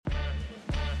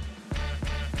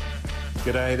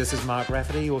G'day, this is Mark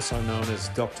Rafferty, also known as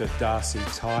Dr. Darcy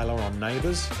Tyler on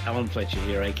Neighbours. Alan Fletcher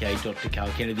here, aka Dr. Carl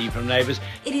Kennedy from Neighbours.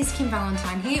 It is Kim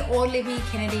Valentine here, or Libby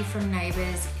Kennedy from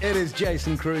Neighbours. It is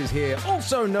Jason Cruz here,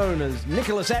 also known as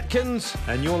Nicholas Atkins.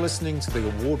 And you're listening to the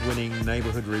award-winning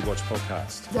Neighbourhood Rewatch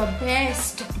podcast. The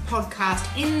best podcast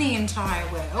in the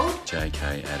entire world.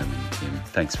 JK, Adam and Tim,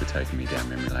 thanks for taking me down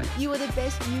memory lane. You are the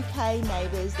best UK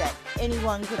neighbours that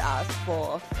anyone could ask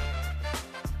for.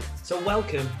 So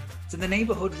welcome to the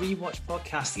Neighbourhood Rewatch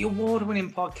podcast, the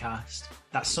award-winning podcast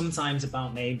that's sometimes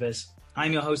about neighbours.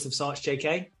 I'm your host of sorts,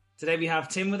 JK. Today we have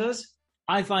Tim with us.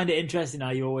 I find it interesting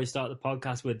how you always start the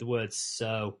podcast with the words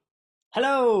 "so."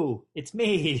 Hello, it's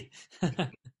me.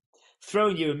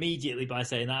 Thrown you immediately by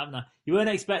saying that, haven't I? You weren't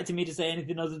expecting me to say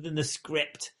anything other than the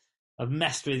script. I've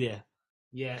messed with you.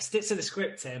 Yeah, stick to the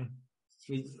script, Tim.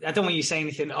 I don't want you saying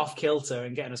anything off kilter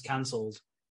and getting us cancelled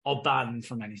or banned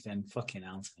from anything. Fucking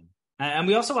hell, Tim. And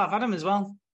we also have Adam as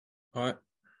well. All right.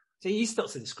 So you stuck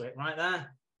to the script right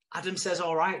there. Adam says,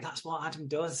 all right, that's what Adam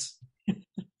does.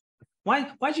 Why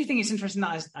do you think it's interesting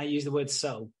that I use the word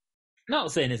so?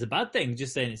 Not saying it's a bad thing,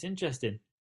 just saying it's interesting.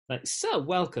 Like, so,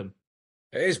 welcome.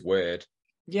 It is weird.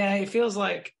 Yeah, it feels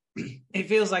like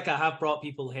I have brought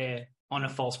people here on a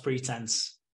false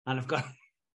pretense. And I've got,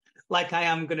 like I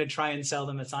am going to try and sell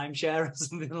them a timeshare or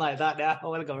something like that now. I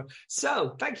want to go,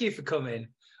 so, thank you for coming.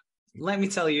 Let me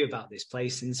tell you about this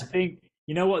place. I think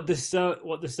you know what the so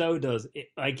does.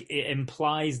 It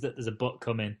implies that there's a but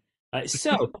coming. Like,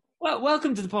 so, well,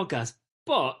 welcome to the podcast.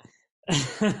 But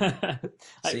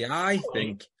see, I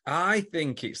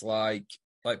think it's like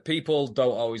people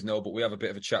don't always know, but we have a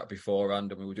bit of a chat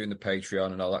beforehand, and we were doing the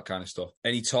Patreon and all that kind of stuff.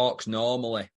 And he talks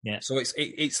normally, yeah. So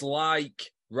it's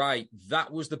like, right,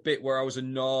 that was the bit where I was a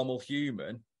normal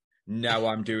human. Now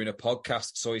I'm doing a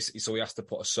podcast, so he has to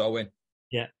put a so in.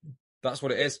 Yeah. That's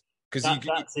what it is.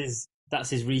 Because that's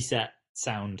his reset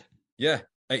sound. Yeah.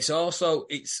 It's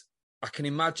I can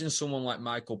imagine someone like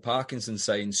Michael Parkinson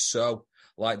saying so,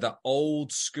 like that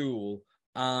old school,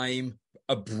 I'm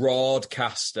a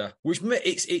broadcaster, which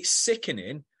it's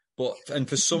sickening, and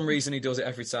for some reason he does it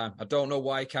every time. I don't know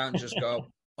why he can't just go,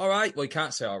 all right. Well, he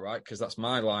can't say all right because that's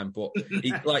my line, but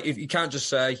if you can't just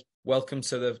say, welcome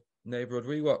to the Neighbourhood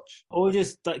Rewatch. Or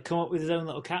just like come up with his own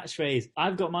little catchphrase.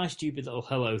 I've got my stupid little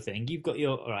hello thing. You've got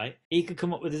your, all right. He could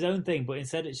come up with his own thing, but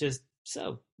instead it's just,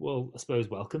 so, well, I suppose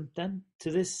welcome then to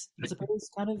this, I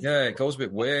suppose, kind of. Yeah, it goes a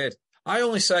bit weird. I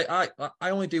only say, I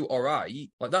only do all right.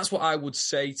 Like, that's what I would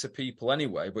say to people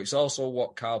anyway, but it's also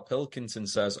what Carl Pilkington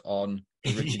says on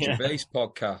the Ricky Gervais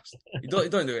podcast. You don't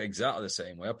do it exactly the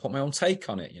same way. I put my own take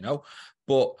on it, you know?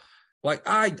 But like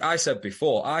I said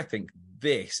before, I think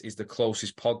this is the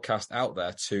closest podcast out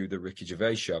there to the Ricky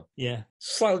Gervais show. Yeah.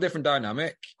 Slightly different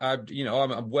dynamic. I'm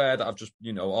aware that I've just,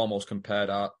 almost compared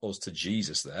us to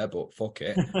Jesus there, but fuck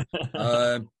it.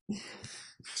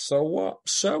 So what?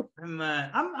 So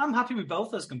I'm happy with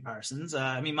both those comparisons.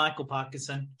 Michael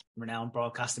Parkinson, renowned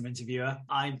broadcaster interviewer.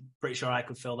 I'm pretty sure I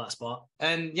could fill that spot.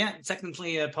 And yeah,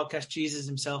 technically, podcast Jesus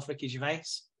himself, Ricky Gervais.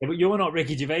 Yeah, but you're not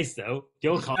Ricky Gervais though.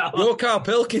 You're Carl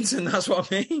Pilkington. That's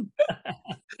what I mean.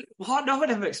 What? No one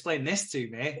ever explained this to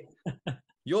me.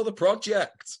 You're the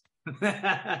project.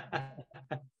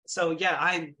 So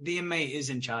yeah, the inmate is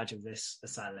in charge of this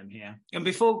asylum here. And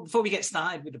before we get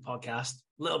started with the podcast,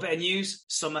 a little bit of news.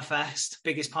 Summerfest,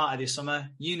 biggest part of this summer.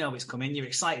 You know it's coming. You're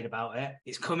excited about it.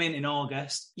 It's coming in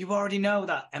August. You already know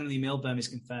that Emily Milburn is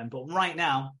confirmed. But right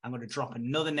now, I'm going to drop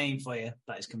another name for you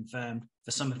that is confirmed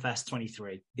for Summerfest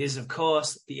 23. It is, of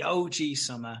course, the OG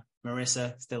Summer,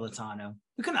 Marissa Stilitano.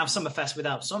 We couldn't have Summerfest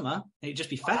without Summer. It'd just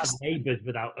be fest. Neighbours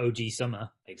without OG Summer.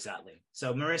 Exactly.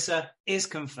 So Marissa is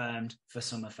confirmed for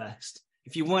Summerfest.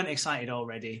 If you weren't excited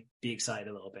already, be excited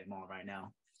a little bit more right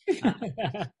now.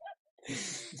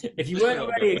 If you weren't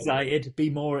already excited,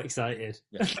 be more excited.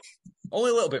 Yeah.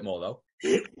 Only a little bit more, though.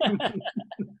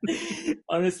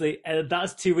 Honestly,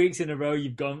 that's 2 weeks in a row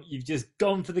you've just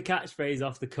gone for the catchphrase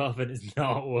off the cuff and it's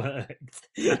not worked.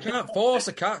 You can't force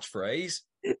a catchphrase.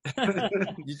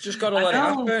 You just got to let it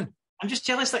happen. I'm just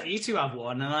jealous that you two have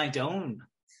one and I don't.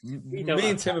 Me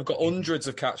and Tim have got hundreds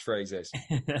of catchphrases.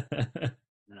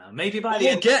 Maybe by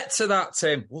we'll get to that,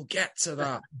 Tim. We'll get to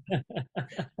that.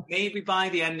 Maybe by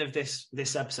the end of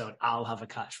this episode, I'll have a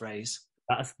catchphrase.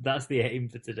 That's the aim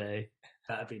for today.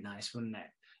 That'd be nice, wouldn't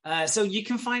it? So you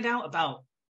can find out about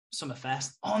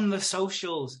Summerfest on the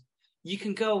socials. You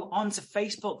can go onto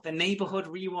Facebook, the Neighbourhood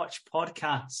Rewatch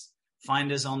Podcast.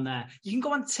 Find us on there. You can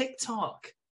go on TikTok,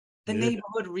 the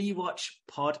Neighbourhood Rewatch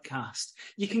Podcast.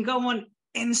 You can go on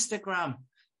Instagram,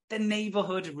 the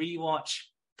Neighbourhood Rewatch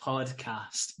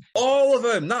Podcast. All of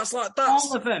them. That's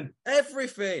all of them.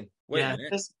 Everything. Wait yeah, a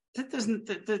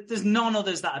minute. there's none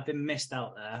others that have been missed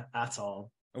out there at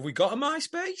all. Have we got a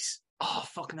MySpace? Oh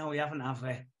fuck no, we haven't, have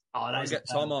we? Oh, that is get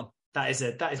Tom on. That is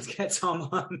get Tom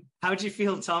on. How do you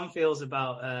feel Tom feels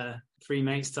about three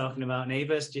mates talking about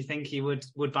neighbours? Do you think he would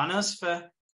ban us for?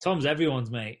 Tom's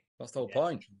everyone's mate. That's the whole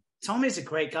point. Tom is a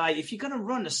great guy. If you're going to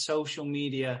run a social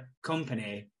media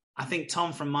company, I think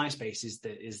Tom from MySpace is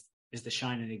the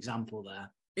shining example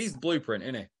there. He's the blueprint,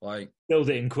 isn't he? Like, build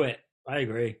it and quit. I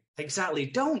agree. Exactly.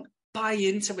 Don't buy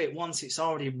into it once it's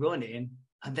already running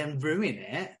and then ruin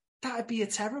it. That'd be a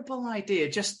terrible idea.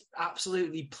 Just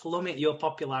absolutely plummet your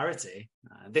popularity.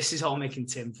 This is all making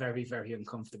Tim very, very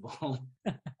uncomfortable.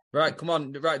 Right, come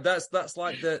on. Right, that's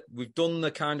like we've done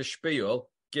the kind of spiel.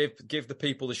 Give the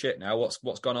people the shit now.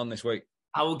 What's gone on this week?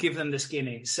 I will give them the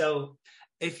skinny. So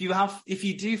if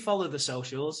you do follow the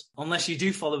socials, unless you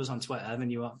do follow us on Twitter, then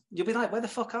you'll be like, where the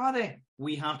fuck are they?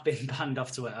 We have been banned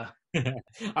off Twitter.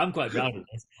 I'm quite proud of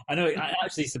this. I know it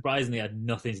actually surprisingly had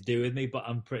nothing to do with me, but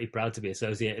I'm pretty proud to be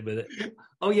associated with it.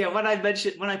 Oh yeah, when I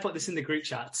put this in the group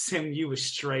chat, Tim, you were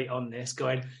straight on this,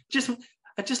 going,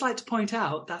 I'd just like to point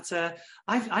out that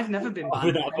I've never been banned.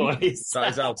 With that voice.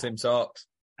 That is how Tim talks.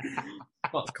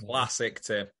 Classic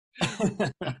Tim.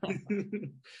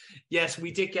 Yes,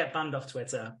 we did get banned off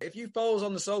Twitter. If you follow us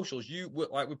on the socials,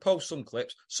 we post some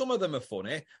clips. Some of them are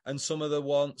funny, and some of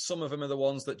them are the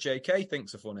ones that JK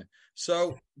thinks are funny.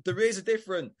 So there is a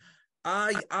difference.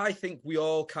 I think we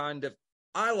all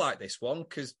I like this one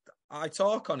because I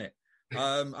talk on it.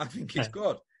 I think it's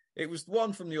good. It was the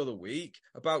one from the other week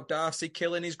about Darcy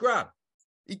killing his gran.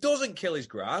 He doesn't kill his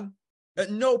gran.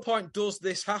 At no point does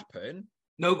this happen.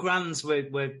 No grans were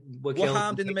killed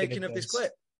harmed in the making of this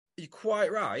clip. You're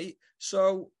quite right.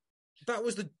 So that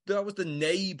was the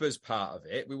Neighbours part of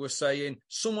it. We were saying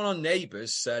someone on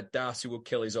Neighbours said Darcy would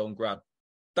kill his own gran.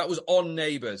 That was on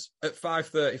Neighbours at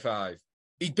 5:35.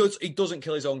 He doesn't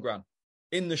kill his own gran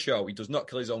in the show. He does not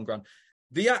kill his own gran.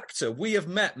 The actor we have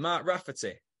met, Mark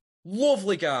Rafferty,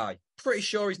 lovely guy. Pretty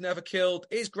sure he's never killed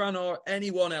his gran or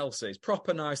anyone else's.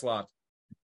 Proper nice lad.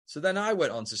 So then I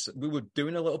went on we were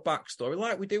doing a little backstory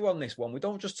like we do on this one. We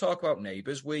don't just talk about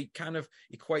Neighbours. We kind of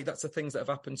equate that to things that have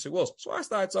happened to us. So I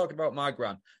started talking about my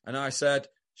gran, and I said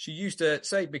she used to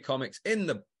save me comics back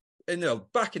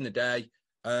in the day.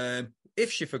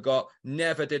 If she forgot,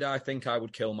 never did I think I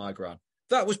would kill my gran.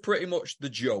 That was pretty much the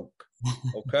joke.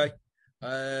 Okay.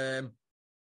 I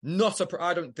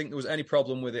don't think there was any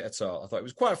problem with it at all. I thought it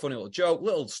was quite a funny little joke,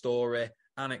 little story,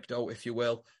 anecdote, if you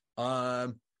will.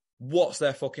 What's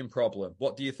their fucking problem?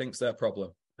 What do you think's their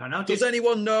problem? I know. Does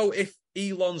anyone know if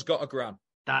Elon's got a gran?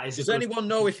 Does anyone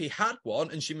know if he had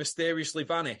one and she mysteriously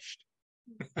vanished?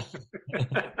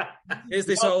 Is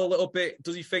this all a little bit?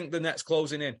 Does he think the net's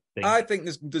closing in? I think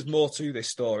there's more to this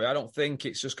story. I don't think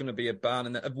it's just going to be a ban.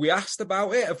 And have we asked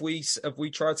about it? Have we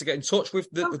tried to get in touch with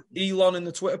Elon and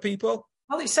the Twitter people?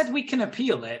 Well, it said we can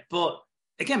appeal it, but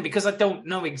again, because I don't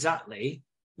know exactly,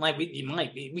 like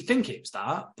we think it's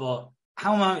that, but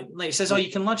how am I? Like it says,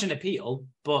 you can lodge an appeal,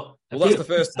 but that's the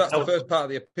first part of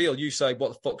the appeal. You say,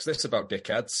 what the fuck's this about,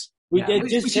 dickheads? Which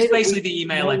is basically the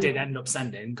email I did end up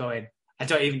sending, going, I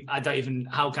don't even.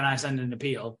 How can I send an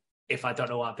appeal if I don't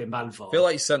know what I've been banned for? I feel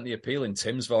like you sent the appeal in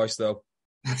Tim's voice, though,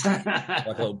 like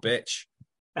a little bitch.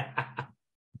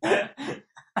 This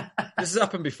has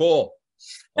happened before.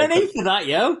 No need for that,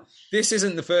 yo. This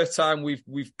isn't the first time we've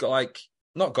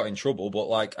not got in trouble, but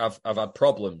I've had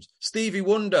problems. Stevie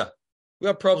Wonder, we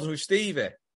had problems with Stevie.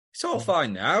 It's all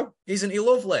fine now, isn't he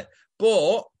lovely?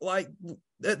 But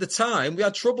at the time, we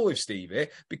had trouble with Stevie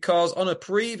because on a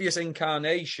previous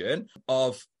incarnation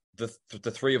of the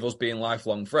three of us being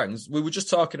lifelong friends, we were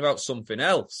just talking about something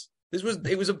else. It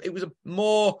was a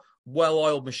more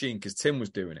well-oiled machine because Tim was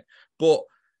doing it, but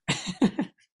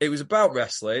it was about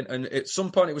wrestling. And at some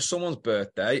point, it was someone's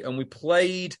birthday, and we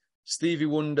played Stevie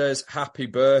Wonder's "Happy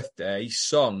Birthday"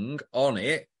 song on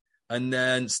it, and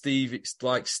then Stevie's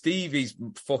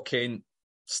fucking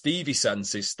Stevie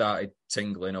senses started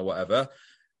tingling or whatever.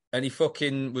 And he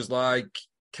fucking was like,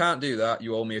 can't do that,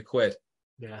 you owe me £1.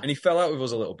 Yeah. And he fell out with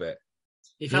us a little bit.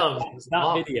 He fell out with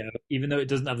that video, even though it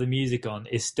doesn't have the music on,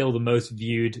 is still the most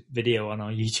viewed video on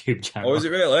our YouTube channel. Oh, is it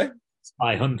really?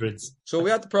 By hundreds. So we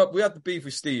had the beef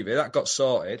with Stevie, that got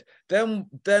sorted. Then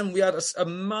we had a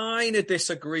minor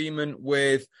disagreement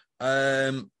with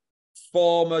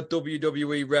former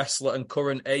WWE wrestler and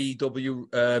current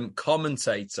AEW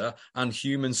commentator and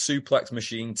human suplex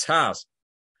machine Taz.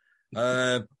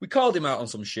 We called him out on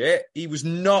some shit. He was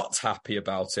not happy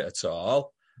about it at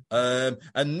all.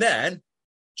 And then,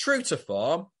 true to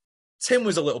form, Tim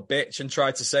was a little bitch and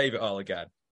tried to save it all again.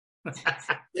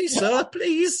 Please, sir,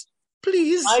 please.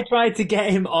 Please. I tried to get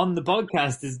him on the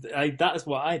podcast. That's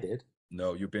what I did.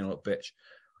 No, you're being a little bitch.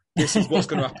 This is what's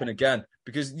going to happen again,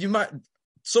 because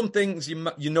some things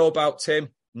you know about Tim.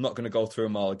 I'm not going to go through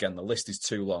them all again. The list is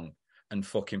too long and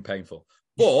fucking painful.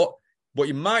 But what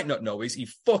you might not know is he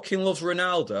fucking loves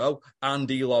Ronaldo and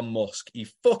Elon Musk. He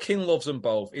fucking loves them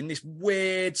both in this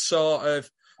weird sort of,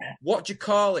 what do you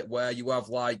call it, where you have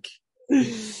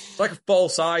it's like a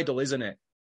false idol, isn't it?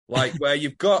 Like where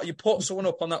you put someone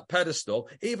up on that pedestal,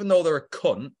 even though they're a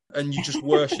cunt, and you just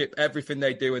worship everything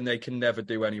they do and they can never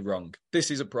do any wrong.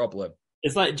 This is a problem.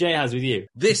 It's like Jay has with you.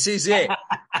 This is it.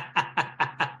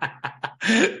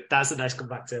 That's a nice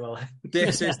comeback to Ollie.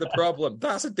 This is the problem.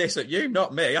 That's a diss at you,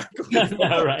 not me.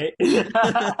 All right.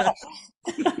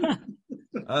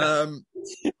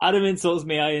 Adam insults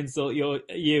me, I insult you.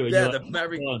 And the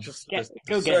merry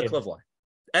circle of life.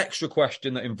 Extra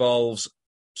question that involves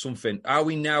something. Are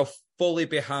we now fully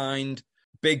behind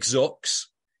Big Zucks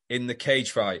in the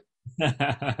cage fight?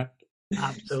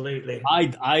 Absolutely.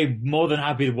 I'm more than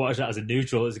happy to watch that as a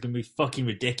neutral. It's going to be fucking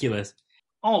ridiculous.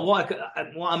 Oh, what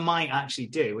I might actually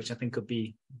do, which I think could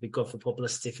be good for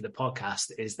publicity for the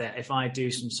podcast, is that if I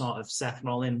do some sort of Seth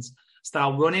Rollins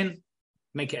style running,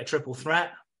 make it a triple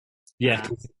threat. Yeah,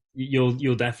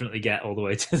 you'll definitely get all the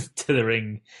way to the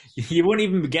ring. You won't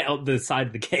even get up the side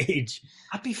of the cage.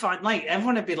 I'd be fine. Like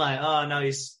everyone would be like, "Oh no,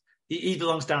 he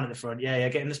belongs down at the front." Yeah,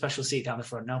 get in the special seat down the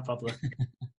front, no problem.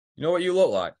 You know what you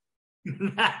look like?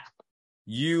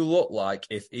 You look like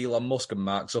if Elon Musk and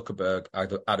Mark Zuckerberg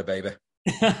had a baby.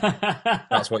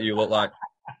 That's what you look like.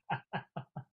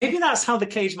 Maybe that's how the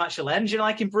cage match will end. You know,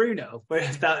 like in Bruno, where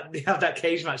they have that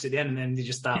cage match at the end and then they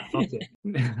just start fucking.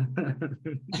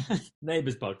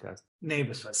 Neighbours podcast.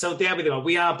 Neighbours. So there we go.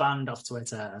 We are banned off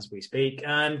Twitter as we speak,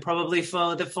 and probably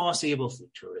for the foreseeable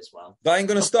future as well. That ain't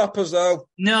going to stop us, though.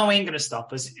 No, ain't going to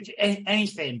stop us. If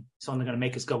anything, it's only going to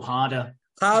make us go harder.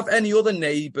 Have any other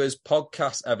Neighbours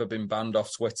podcasts ever been banned off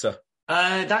Twitter?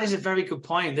 That is a very good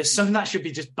point. There's some that should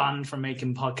be just banned from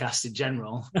making podcasts in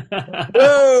general.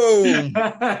 Boom!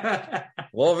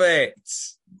 Love it.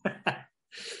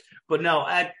 But no,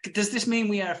 does this mean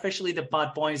we are officially the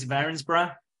bad boys of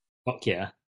Erinsborough? Fuck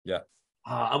yeah. Yeah.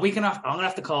 Are we gonna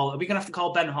have to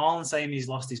call Ben Hall and say he's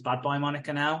lost his bad boy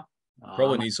moniker now?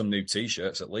 Probably need some new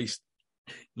t-shirts at least.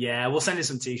 Yeah, we'll send you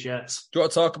some t-shirts. Do you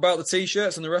want to talk about the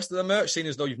t-shirts and the rest of the merch, seeing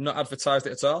as though you've not advertised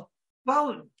it at all?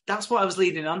 Well, that's what I was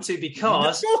leading on to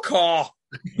because... Fuck off!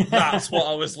 That's what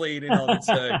I was leading on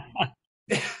to.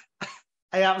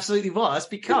 I absolutely was,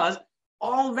 because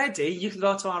already you can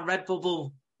go to our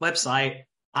Redbubble website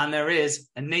and there is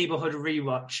a Neighbourhood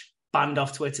Rewatch banned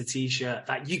off Twitter t-shirt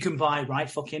that you can buy right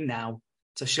fucking now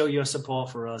to show your support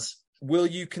for us. Will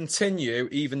you continue,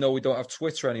 even though we don't have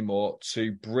Twitter anymore,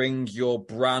 to bring your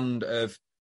brand of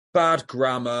bad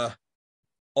grammar,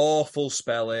 awful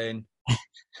spelling,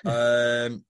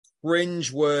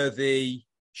 cringeworthy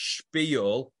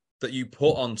spiel that you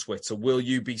put on Twitter? Will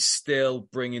you be still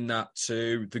bringing that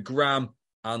to the gram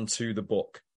and to the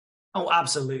book? Oh,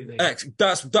 absolutely.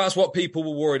 That's what people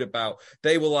were worried about.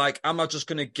 They were like, am I just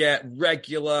going to get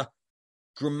regular,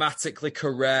 grammatically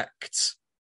correct,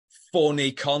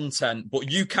 funny content?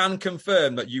 But you can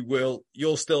confirm that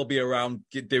you'll still be around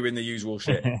doing the usual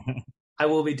shit. I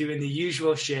will be doing the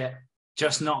usual shit,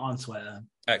 just not on Twitter.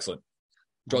 Excellent.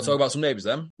 Do you want to talk about some neighbours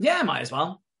then? Yeah, might as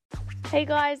well. Hey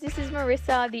guys, this is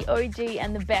Marissa, the OG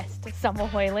and the best Summer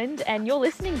Hoyland, and you're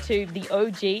listening to the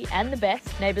OG and the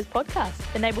best Neighbours podcast,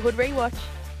 the Neighbourhood Rewatch.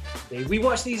 We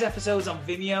watch these episodes on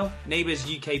Vimeo. Neighbours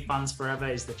UK Fans Forever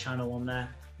is the channel on there.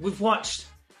 It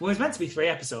was meant to be 3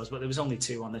 episodes, but there was only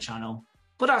 2 on the channel.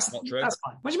 But that's not true. That's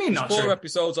fine. What do you mean not 4 true?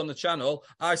 episodes on the channel.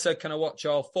 I said, can I watch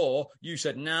all 4? You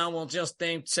said, no, we'll just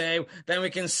do 2. Then we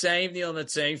can save the other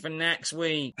 2 for next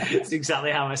week. That's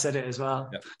exactly how I said it as well.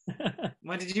 Yep.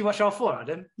 When did you watch all 4,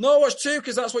 Adam? No, I watched 2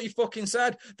 because that's what you fucking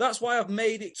said. That's why I've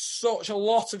made it such a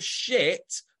lot of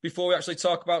shit before we actually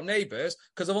talk about Neighbours,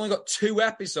 because I've only got 2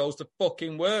 episodes to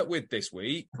fucking work with this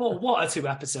week. Well, what are 2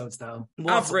 episodes, though?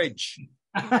 Average.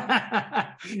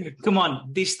 Come on.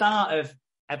 The start of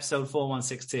episode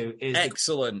 4162 is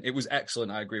excellent. It was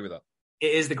excellent. I agree with that.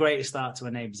 It is the greatest start to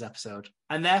a Neighbours episode.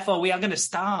 And therefore, we are going to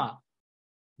start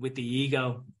with the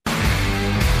ego.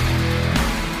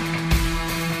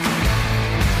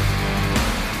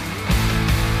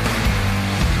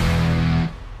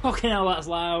 Fucking hell, that's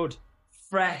loud.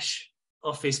 Fresh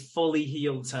off his fully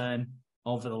heel turn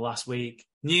over the last week.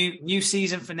 New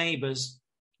season for Neighbours.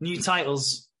 New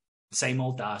titles. Same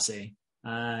old Darcy.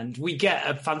 And we get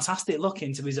a fantastic look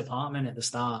into his apartment at the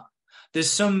start. There's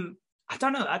some, I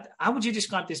don't know, how would you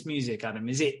describe this music, Adam?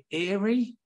 Is it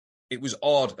eerie? It was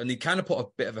odd, and he kind of put a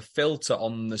bit of a filter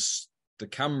on the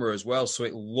camera as well, so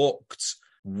it looked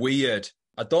weird.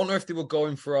 I don't know if they were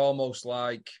going for almost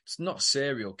like, it's not a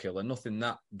serial killer, nothing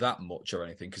that much or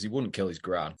anything, because he wouldn't kill his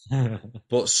gran,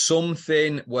 but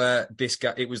something where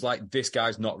it was like, this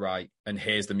guy's not right, and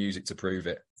here's the music to prove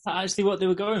it. Is that actually what they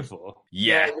were going for?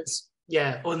 Yeah.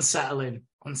 Unsettling.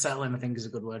 Unsettling, I think, is a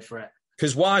good word for it.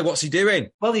 Because why? What's he doing?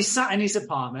 Well, he's sat in his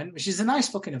apartment, which is a nice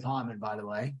fucking apartment, by the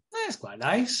way. It's quite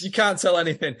nice. You can't tell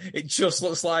anything. It just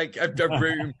looks like a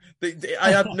room.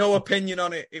 I have no opinion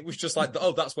on it. It was just like,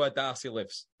 oh, that's where Darcy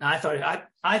lives. I thought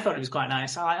it was quite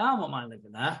nice. I won't mind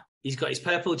living there. He's got his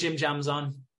purple Jim Jams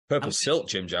on. Purple silk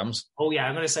Jim Jams. Oh, yeah,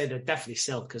 I'm going to say they're definitely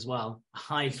silk as well. A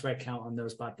high thread count on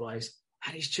those bad boys.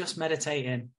 And he's just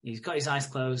meditating. He's got his eyes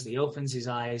closed. He opens his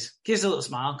eyes, gives a little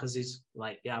smile because he's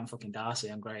like, yeah, I'm fucking Darcy.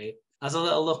 I'm great. Has a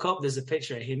little look up. There's a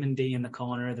picture of him and Dee in the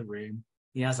corner of the room.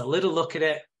 He has a little look at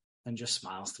it and just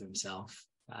smiles to himself.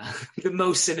 The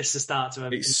most sinister start to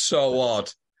everything. It's so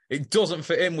odd. It doesn't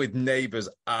fit in with Neighbours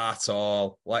at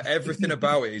all. Like, everything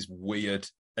about it is weird.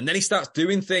 And then he starts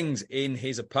doing things in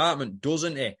his apartment,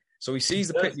 doesn't he? So he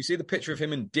sees you see the picture of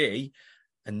him and Dee,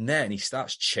 and then he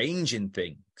starts changing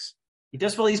things. He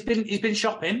does. Well, he's been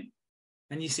shopping,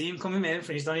 and you see him coming in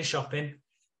for he's done his shopping,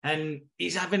 and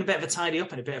he's having a bit of a tidy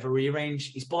up and a bit of a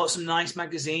rearrange. He's bought some nice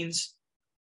magazines,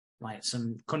 like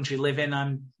some Country Living.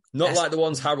 Not like the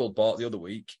ones Harold bought the other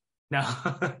week. No,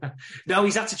 no,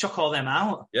 he's had to chuck all them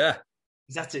out. Yeah,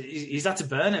 he's had to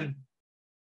burn them.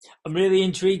 I'm really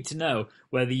intrigued to know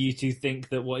whether you two think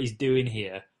that what he's doing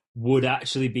here would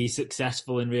actually be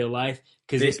successful in real life,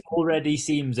 because it already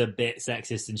seems a bit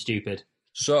sexist and stupid.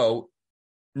 So,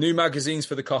 new magazines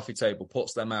for the coffee table,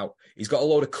 puts them out. He's got a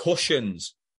load of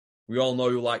cushions. We all know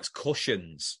who likes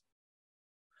cushions.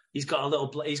 He's got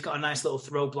a nice little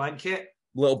throw blanket.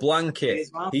 Little blanket.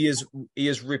 Well. He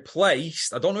has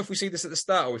replaced, I don't know if we see this at the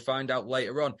start or we find out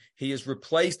later on, he has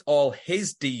replaced all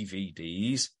his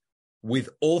DVDs with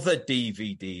other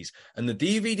DVDs. And the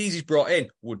DVDs he's brought in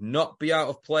would not be out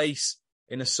of place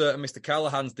in a certain Mr.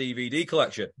 Callahan's DVD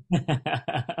collection.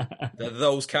 They're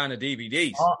those kind of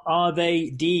DVDs. Are they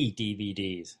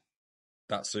DVDs?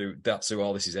 That's who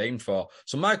all this is aimed for.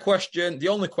 So my question, the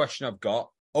only question I've got,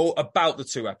 about the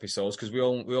 2 episodes, because we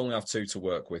only have 2 to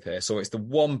work with here. So it's the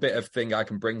one bit of thing I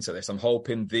can bring to this. I'm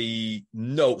hoping the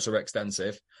notes are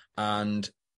extensive and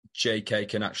JK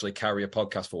can actually carry a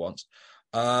podcast for once.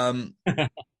 Have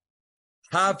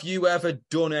you ever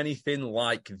done anything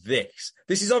like this?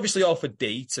 This is obviously all for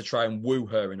Dee to try and woo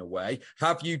her in a way.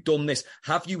 Have you done this?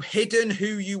 Have you hidden who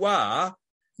you are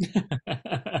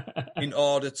in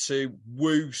order to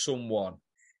woo someone?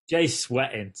 Jay's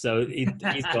sweating, so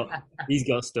he's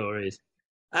got stories.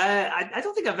 I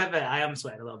don't think I've ever. I am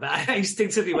sweating a little bit. I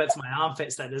instinctively went to my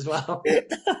armpits then as well.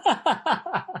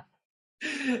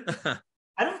 I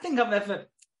don't think I've ever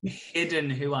hidden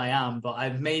who I am, but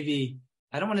I've maybe,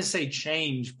 I don't want to say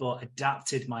changed, but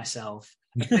adapted myself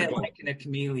a bit like in a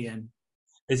chameleon.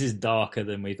 This is darker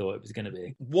than we thought it was going to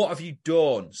be. What have you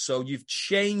done? So you've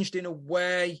changed in a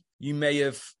way. You may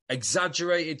have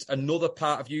exaggerated another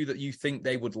part of you that you think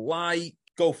they would like.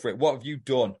 Go for it. What have you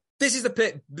done? This is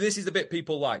the bit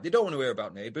people like. They don't want to hear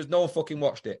about Neighbours. No one fucking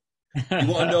watched it. You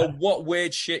want to know what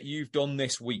weird shit you've done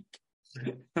this week.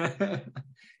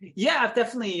 Yeah, I've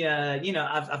definitely,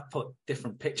 I've put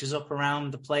different pictures up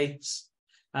around the place.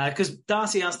 Because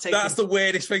Darcy has taken... That's the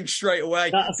weirdest thing straight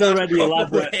away. That's already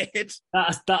elaborate. Weird.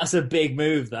 That's a big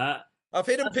move, that. I've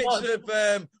hidden pictures of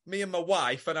me and my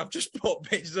wife, and I've just put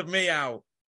pictures of me out.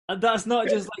 And that's not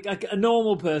just like a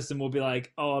normal person will be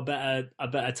like, oh, I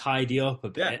better tidy up a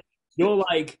bit. Yeah. You're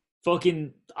like,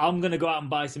 fucking, I'm going to go out and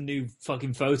buy some new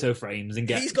fucking photo frames and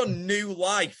get... He's got new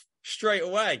life straight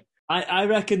away. I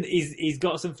reckon he's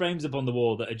got some frames up on the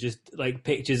wall that are just like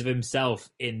pictures of himself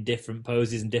in different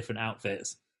poses and different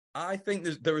outfits. I think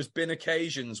there has been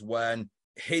occasions when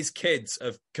his kids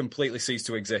have completely ceased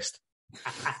to exist.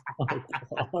 Oh,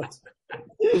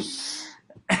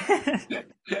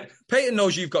 Peyton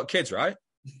knows you've got kids, right?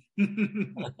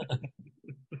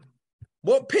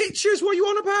 What pictures? What are you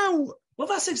on about? Well,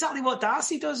 that's exactly what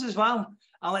Darcy does as well.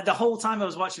 And like the whole time I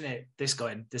was watching it, this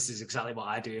is exactly what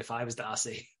I do if I was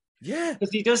Darcy. Yeah, because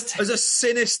he does. As a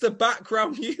sinister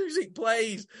background music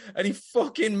plays, and he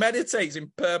fucking meditates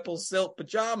in purple silk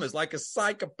pajamas like a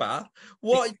psychopath.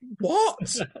 What?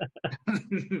 I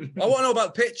want to know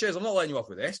about pictures. I'm not letting you off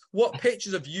with this. What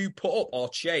pictures have you put up, or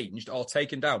changed, or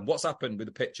taken down? What's happened with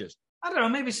the pictures? I don't know.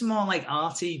 Maybe some more like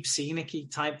arty, scenic-y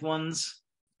type ones.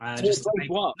 Just to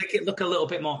make it look a little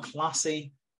bit more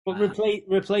classy. But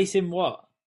replacing what?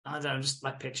 I don't know, just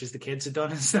like pictures the kids have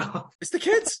done and stuff. It's the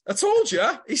kids. I told you.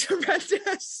 He's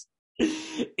horrendous.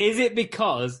 Is it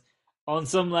because on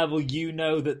some level you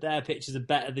know that their pictures are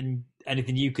better than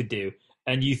anything you could do,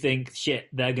 and you think, shit,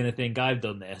 they're going to think I've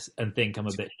done this and think I'm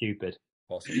a bit stupid?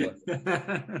 Possibly.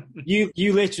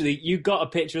 You literally, you got a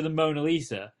picture of the Mona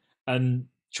Lisa and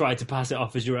tried to pass it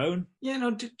off as your own? Yeah,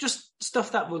 no, just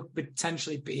stuff that would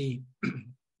potentially be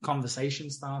conversation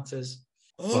starters.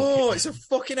 Oh, it's a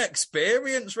fucking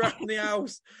experience around the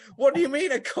house. What do you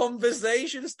mean, a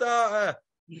conversation starter?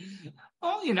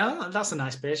 Oh, you know, that's a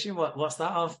nice picture. What's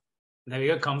that of? There we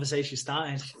go, conversation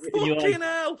started. Fucking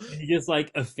hell. You just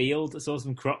like a field. I saw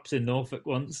some crops in Norfolk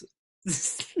once.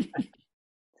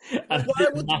 Why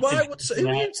would who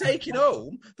are you taking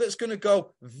home that's going to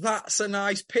go, that's a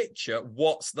nice picture,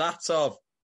 what's that of?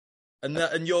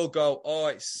 And you'll go, oh,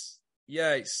 it's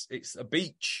a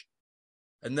beach.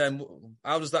 And then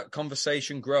how does that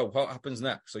conversation grow? What happens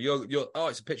next? So you're oh,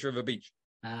 it's a picture of a beach.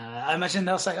 I imagine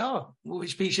they'll say, oh,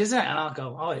 which beach is it? And I'll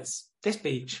go, oh, it's this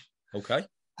beach. Okay.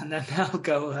 And then they'll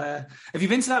go, have you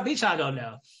been to that beach? I don't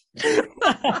know.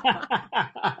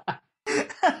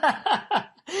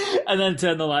 And then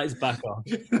turn the lights back on.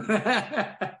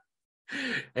 There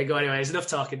you go. Anyways, enough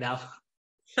talking now.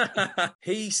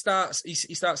 He starts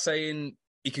saying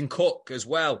he can cook as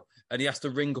well, and he has to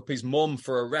ring up his mum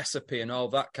for a recipe and all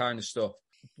that kind of stuff.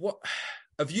 What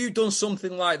have you done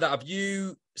something like that? Have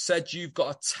you said you've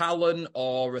got a talent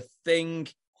or a thing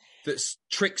that's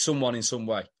tricked someone in some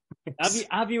way?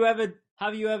 Have you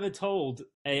ever told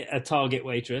a Target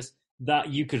waitress that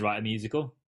you could write a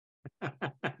musical?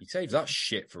 You saved that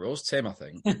shit for us, Tim, I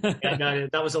think. Yeah, no,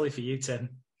 that was only for you, Tim.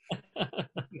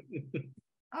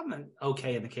 I'm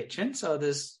okay in the kitchen, so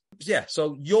there's... Yeah,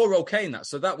 so you're okay in that.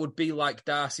 So that would be like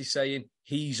Darcy saying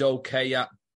he's okay at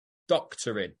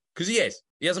doctoring. Because he is.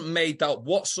 He hasn't made that.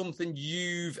 What's something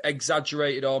you've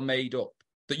exaggerated or made up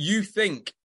that you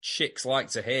think chicks like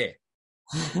to hear?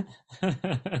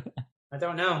 I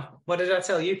don't know. What did I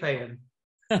tell you, Peyton?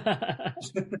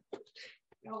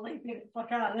 Don't leave me the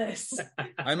fuck out of this.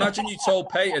 I imagine you told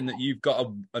Peyton that you've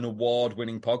got an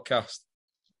award-winning podcast.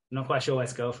 I'm not quite sure where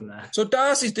to go from there. So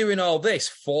Darcy's doing all this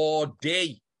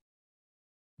 4D.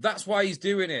 That's why he's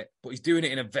doing it. But he's doing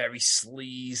it in a very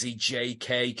sleazy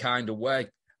JK kind of way,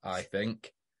 I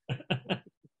think.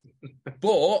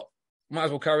 But might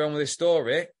as well carry on with this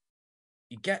story.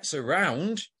 He gets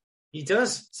around. He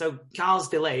does. So Carl's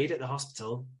delayed at the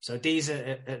hospital. So Dee's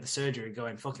at the surgery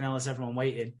going, fucking hell, is everyone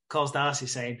waiting? Calls Darcy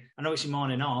saying, I know it's your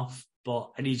morning off,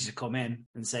 but I need you to come in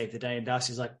and save the day. And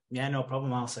Darcy's like, yeah, no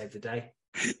problem, I'll save the day.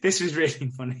 This was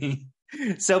really funny.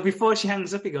 So before she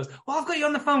hangs up, he goes, well, I've got you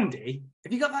on the phone, Dee.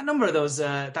 Have you got that number of those,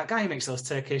 that guy who makes those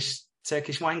Turkish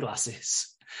wine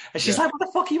glasses? And she's like, what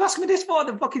the fuck are you asking me this for?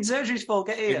 The fucking surgery's full,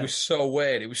 get here. It was so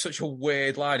weird. It was such a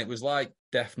weird line. It was like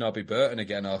Deaf Nobby Burton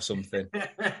again or something.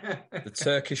 The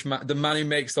Turkish man, the man who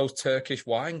makes those Turkish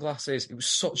wine glasses. It was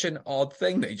such an odd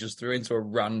thing that he just threw into a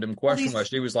random question where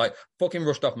she was like, fucking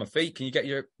rushed off my feet. Can you get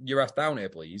your ass down here,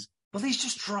 please? Well, he's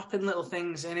just dropping little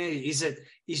things in here.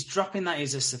 He's dropping that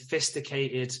he's a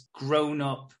sophisticated,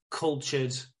 grown-up,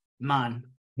 cultured man.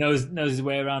 Knows his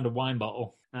way around a wine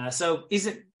bottle. So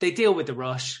they deal with the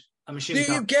rush. I'm assuming.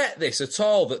 Do you get this at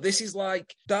all? That this is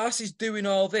like Darcy's doing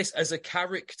all this as a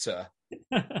character,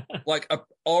 like a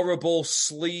horrible,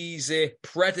 sleazy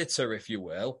predator, if you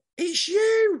will. It's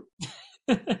you.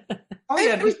 Oh,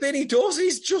 yeah, everything he does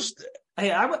is just.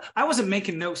 Hey, I wasn't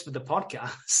making notes for the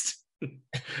podcast.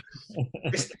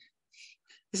 This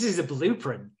is a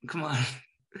blueprint. Come on.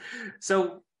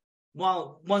 So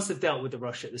once they've dealt with the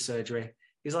rush at the surgery,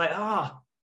 he's like,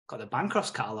 got the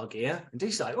Bancrofts catalogue here. And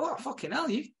Dee's like, oh, fucking hell,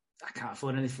 I can't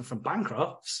afford anything from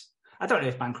Bancrofts. I don't know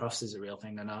if Bancrofts is a real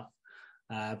thing or not.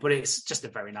 But it's just a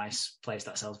very nice place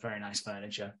that sells very nice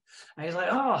furniture. And he's like,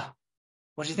 oh,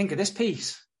 what do you think of this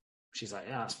piece? She's like,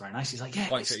 yeah, that's very nice. He's like, yeah.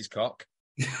 Likes his cock.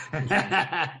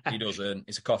 He doesn't.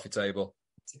 It's a coffee table.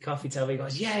 It's a coffee table. He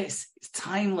goes, yeah, it's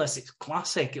timeless. It's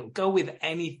classic. It'll go with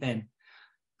anything.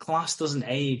 Class doesn't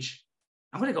age.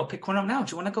 I'm going to go pick one up now.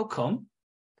 Do you want to go come?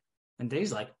 And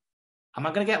Dee's like, am I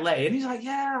going to get let in? He's like,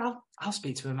 yeah, I'll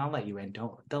speak to him. I'll let you in.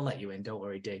 They'll let you in. Don't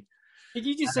worry, Dee. Did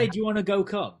you just say, do you want to go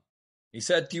come? He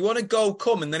said, do you want to go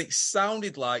come? And then it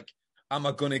sounded like, am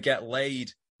I going to get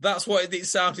laid? That's what it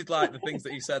sounded like, the things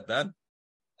that he said then.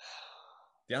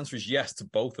 The answer is yes to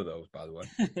both of those, by the way.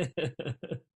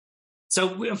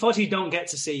 So we unfortunately don't get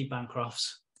to see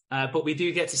Bancrofts, but we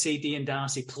do get to see Dee and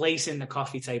Darcy placing the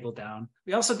coffee table down.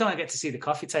 We also don't get to see the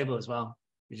coffee table as well,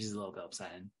 which is a little bit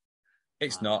upsetting.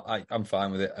 It's not. I'm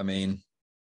fine with it. I mean,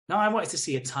 No, I wanted to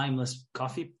see a timeless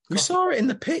coffee. We saw it in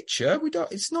the picture.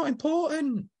 It's not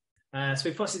important. So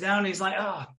he puts it down and he's like,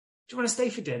 oh, do you want to stay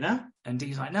for dinner? And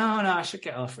Dee's like, no, I should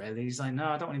get off really. He's like, no,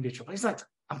 I don't want to be in trouble. He's like,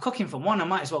 I'm cooking for one. I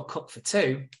might as well cook for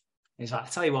two. He's like, I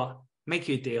tell you what, make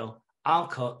you a deal. I'll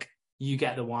cook. You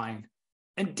get the wine.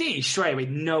 And Dee, straight away,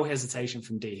 no hesitation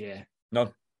from Dee here.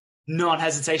 None.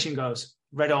 Non-hesitation goes,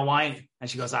 red or white? And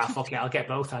she goes, fuck it, I'll get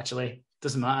both actually.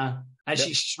 Doesn't matter. And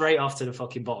she's straight off to the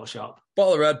fucking bottle shop.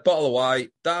 Bottle of red, bottle of white.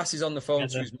 Darcy's on the phone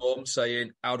to his mum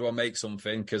saying, how do I make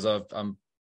something? Because I'm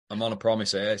on a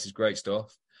promise here. This is great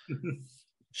stuff.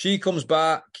 She comes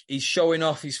back. He's showing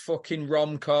off his fucking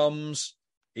rom-coms,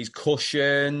 his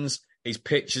cushions, his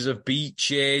pictures of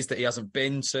beaches that he hasn't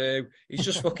been to. He's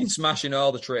just fucking smashing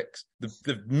all the tricks.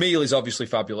 The meal is obviously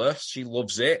fabulous. She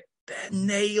loves it. They're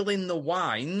nailing the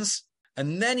wines.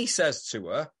 And then he says to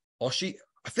her, I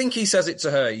think he says it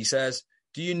to her. He says,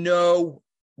 do you know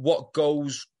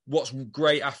what's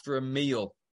great after a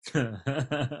meal? And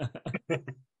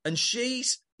she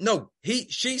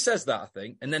says that, I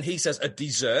think. And then he says a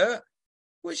dessert,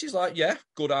 which is like, yeah,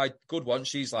 good one.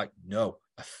 She's like, no,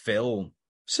 a film.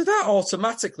 So that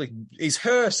automatically is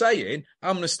her saying,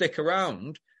 I'm going to stick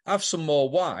around, have some more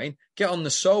wine, get on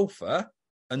the sofa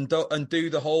and do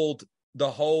the whole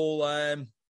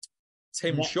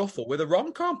Tim Shuffle with a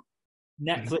rom-com.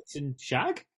 Netflix and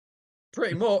shag?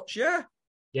 Pretty much, yeah.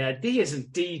 Yeah,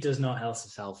 Dee does not help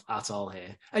herself at all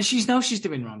here. And she knows she's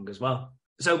doing wrong as well.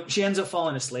 So she ends up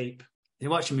falling asleep. They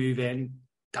watch a movie and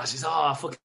Darcy says, I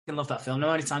fucking love that film.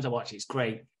 No many times I watch it, it's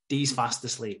great. Dee's fast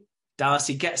asleep.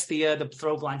 Darcy gets the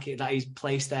throw blanket that he's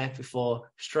placed there before,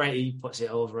 straight he puts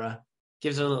it over her,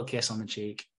 gives her a little kiss on the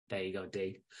cheek. There you go,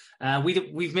 Dee.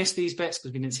 We've missed these bits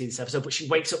because we didn't see this episode, but she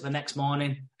wakes up the next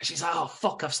morning and she's like, oh,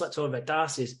 fuck, I've slept over at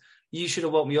Darcy's. You should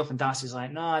have woke me up. And Darcy's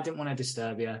like, no, I didn't want to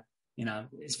disturb you. You know,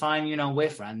 it's fine. You know, we're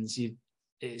friends.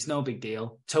 It's no big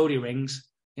deal. Toadie rings.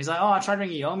 He's like, oh, I tried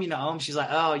ringing you home. You're not home. She's like,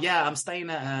 oh, yeah, I'm staying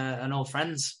at an old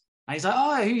friend's. And he's like,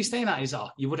 oh, who are you staying at? He's like,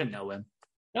 oh, you wouldn't know him.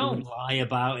 Don't lie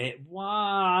about it.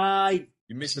 Why?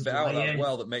 You missed a bit out of that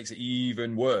well that makes it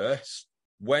even worse.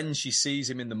 When she sees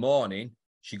him in the morning,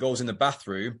 she goes in the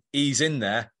bathroom. He's in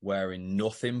there wearing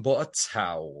nothing but a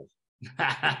towel.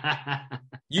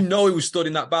 You know he was stood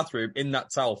in that bathroom in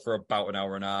that towel for about an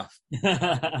hour and a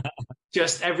half.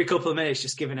 Just every couple of minutes,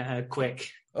 just giving it a quick.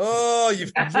 Oh,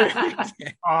 you've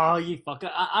oh, you fucker.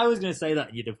 I was going to say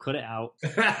that you'd have cut it out.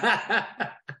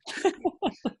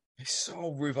 It's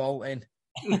so revolting.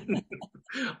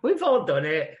 We've all done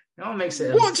it. No one makes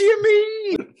it. What do you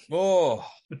mean? Oh.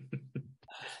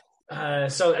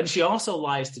 And she also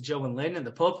lies to Joe and Lynn at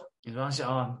the pub. You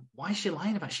know, why is she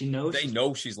lying about? She knows. They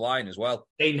know she's lying as well.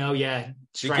 They know, yeah.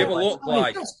 She give a look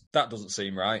like that doesn't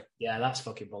seem right. Yeah, that's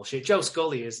fucking bullshit. Joe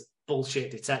Scully is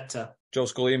bullshit detector. Joe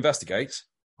Scully investigates.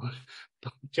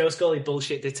 Joe Scully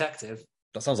bullshit detective.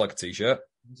 That sounds like a t-shirt.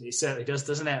 It certainly does,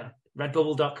 doesn't it?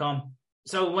 Redbubble.com.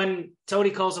 So when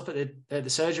Toadie calls up at the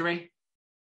surgery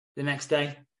the next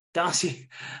day, Darcy,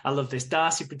 I love this.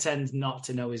 Darcy pretends not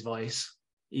to know his voice.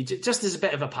 He just as a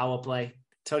bit of a power play.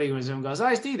 Toadie goes and goes, oh,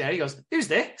 it's Dee there. He goes, who's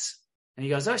this? And he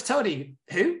goes, oh, it's Toadie.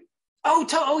 Who?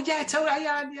 Oh, yeah,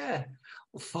 Toadie, yeah.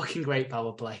 Well, fucking great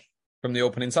power play. From the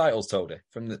opening titles, Toadie?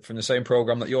 From the same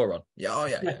programme that you're on? Yeah, oh,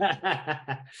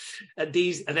 yeah.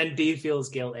 And then Dee feels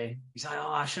guilty. He's like,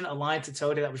 oh, I shouldn't have lied to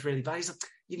Toadie. That was really bad. He's like,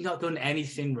 you've not done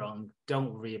anything wrong.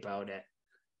 Don't worry about it.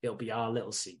 It'll be our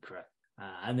little secret.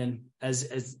 And then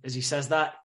as he says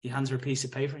that, he hands her a piece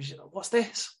of paper and she's like, what's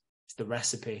this? It's the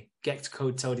recipe. Get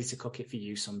Code Toadie to cook it for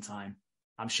you sometime.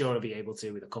 I'm sure he'll be able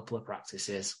to with a couple of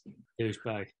practices.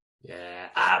 Douchebag. Yeah,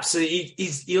 absolutely.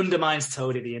 He undermines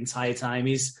Toadie the entire time.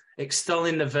 He's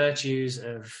extolling the virtues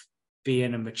of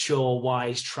being a mature,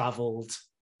 wise, travelled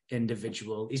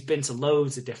individual. He's been to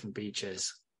loads of different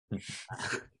beaches.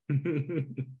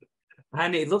 And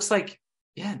it looks like,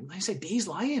 yeah, like I said, Dee's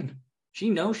lying. She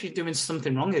knows she's doing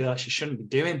something wrong that she shouldn't be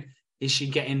doing. Is she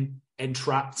getting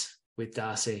entrapped with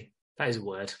Darcy? That is a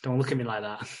word. Don't look at me like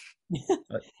that.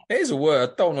 It is a word.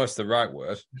 I don't know if it's the right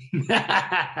word.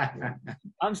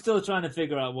 I'm still trying to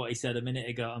figure out what he said a minute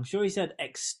ago. I'm sure he said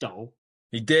extol.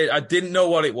 He did. I didn't know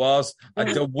what it was. I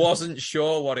wasn't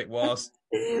sure what it was.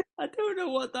 I don't know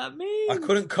what that means. I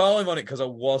couldn't call him on it because I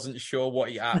wasn't sure what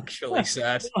he actually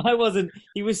said. I wasn't.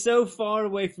 He was so far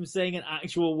away from saying an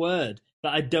actual word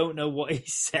that I don't know what he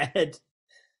said.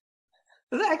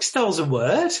 Extol's a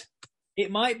word.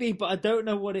 It might be, but I don't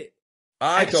know what it...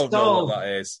 I don't know what that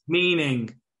is.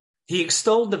 Meaning, he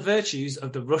extolled the virtues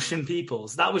of the Russian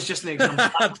peoples. That was just an example.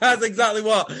 That's exactly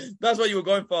what you were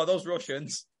going for, those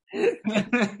Russians.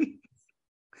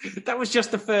 That was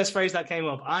just the first phrase that came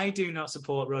up. I do not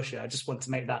support Russia. I just want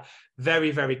to make that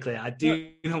very, very clear. I do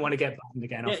not want to get banned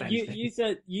again off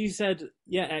anything. You said,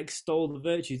 extol the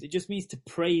virtues. It just means to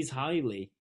praise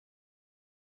highly.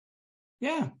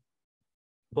 Yeah.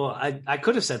 But I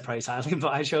could have said praise highly,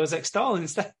 but I chose extol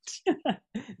instead.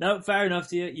 No, fair enough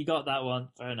to you. You got that one.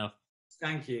 Fair enough.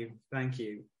 Thank you.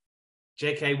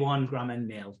 JK1, grammar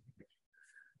nil.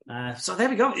 So there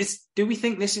we go. Do we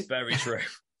think this is... Very true.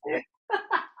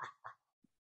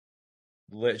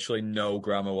 Literally no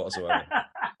grammar whatsoever.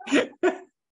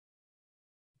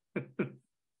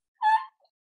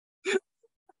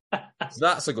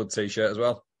 That's a good t-shirt as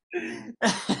well.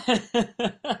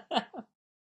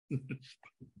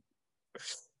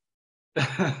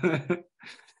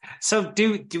 So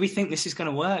do we think this is going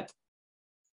to work?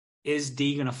 Is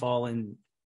D going to fall into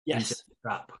the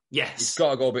trap? Yes. It's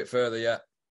got to go a bit further yet.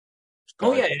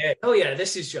 Oh yeah.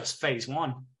 This is just phase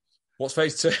 1. What's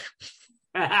phase 2?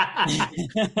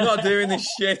 Not doing this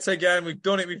shit again. We've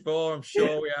done it before. I'm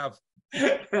sure we have.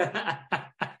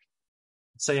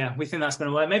 So yeah, we think that's going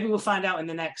to work. Maybe we'll find out in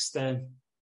the next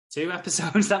 2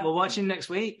 episodes that we're watching next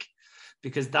week,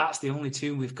 because that's the only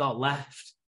 2 we've got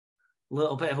left. A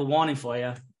little bit of a warning for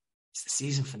you. It's the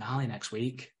season finale next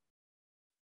week.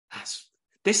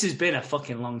 This has been a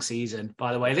fucking long season,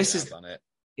 by the way.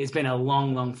 It's been a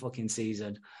long fucking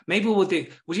season. Maybe we'll do...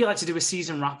 Would you like to do a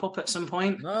season wrap-up at some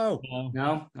point? No.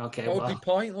 Okay, that would be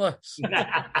pointless.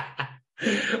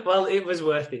 Well, it was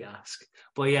worth the ask.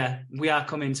 But yeah, we are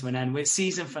coming to an end with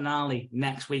season finale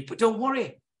next week. But don't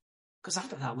worry, because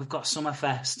after that, we've got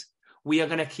Summerfest. We are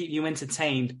going to keep you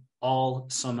entertained all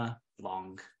summer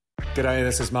long. G'day,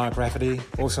 this is Mark Rafferty,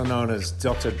 also known as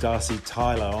Dr. Darcy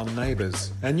Tyler on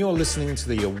Neighbours, and you're listening to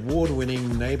the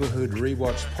award-winning Neighbourhood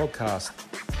Rewatch podcast.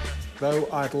 Though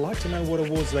I'd like to know what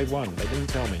awards they won. They didn't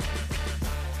tell me.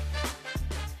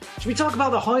 Should we talk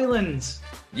about the Hoylands?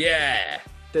 Yeah.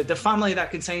 The family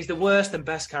that contains the worst and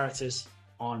best characters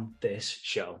on this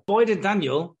show. Boyd and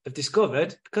Daniel have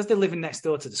discovered, because they're living next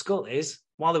door to the Scullys,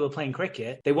 while they were playing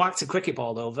cricket, they whacked a cricket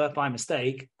ball over by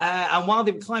mistake. And while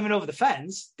they were climbing over the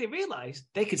fence, they realised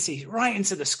they could see right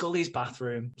into the Scullys'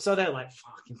 bathroom. So they're like,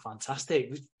 fucking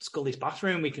fantastic. Scully's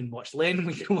bathroom. We can watch Lynn.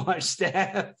 We can watch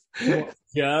Steph.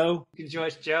 Joe. We can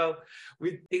watch Joe.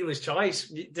 With English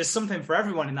choice. There's something for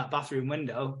everyone in that bathroom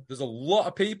window. There's a lot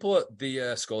of people at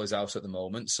the Scully's house at the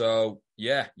moment. So,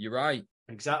 yeah, you're right.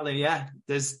 Exactly, yeah.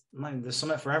 There's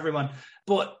something for everyone.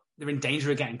 But they're in danger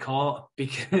of getting caught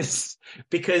because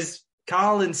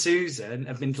Carl and Susan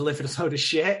have been delivered a load of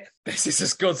shit. This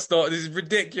is a good story. This is a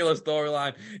ridiculous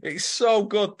storyline. It's so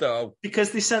good, though. Because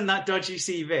they sent that dodgy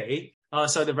CV,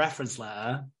 the reference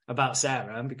letter about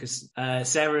Sarah, because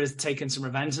Sarah has taken some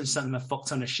revenge and sent them a fuck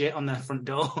ton of shit on their front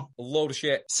door. A load of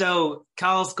shit. So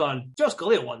Carl's gone, Joe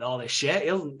Scully will want all this shit.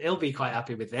 He'll be quite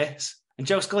happy with this. And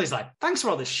Joe Scully's like, thanks for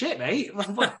all this shit, mate.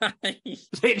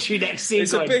 Literally next scene.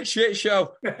 It's a big shit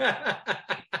show.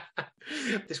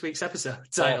 This week's episode.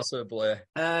 Possibly.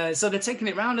 So they're taking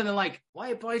it round and they're like,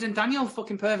 why are Boyd and Daniel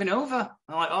fucking perving over?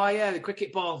 I'm like, oh yeah, the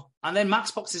cricket ball. And then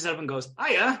Max pops his head up and goes,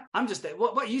 hiya, I'm just there.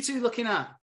 What are you two looking at?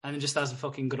 And then just has a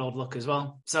fucking good old look as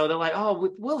well. So they're like,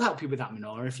 oh, we'll help you with that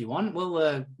menorah if you want.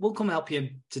 We'll come help you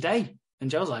today.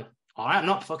 And Joe's like, all right, I'm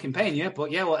not fucking paying you,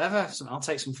 but yeah, whatever. So I'll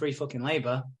take some free fucking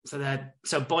labour.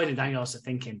 So Boyd and Daniel are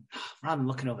thinking, rather than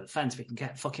looking over the fence, we can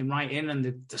get fucking right in and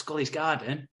the Scully's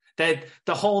garden. The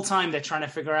whole time they're trying to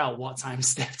figure out what time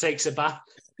Steph takes a bath.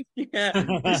 Yeah,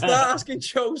 they start asking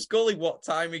Joe Scully what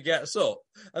time he gets up,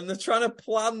 and they're trying to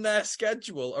plan their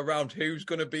schedule around who's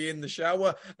going to be in the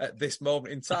shower at this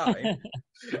moment in time,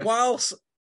 whilst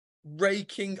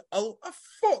raking a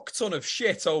fuck ton of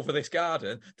shit over this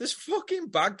garden. There's fucking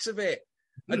bags of it.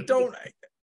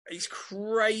 It's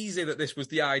crazy that this was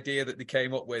the idea that they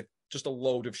came up with. Just a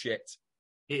load of shit.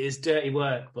 It is dirty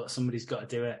work, but somebody's got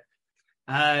to do it.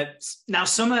 Now,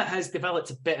 Summer has developed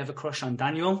a bit of a crush on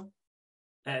Daniel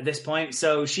at this point,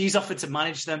 so she's offered to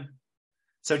manage them.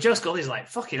 So Joe Scully's like,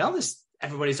 fucking hell,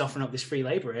 everybody's offering up this free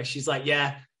labour here. She's like,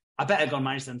 yeah, I better go and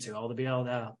manage them too. They'll be all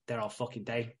there all fucking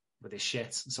day with this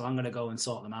shit, so I'm going to go and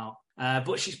sort them out.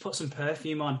 But she's put some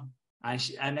perfume on,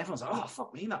 and everyone's like, oh,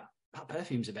 fuck me, that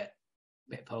perfume's a bit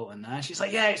potent there. She's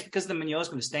like, yeah, it's because the manure's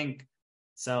going to stink,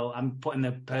 so I'm putting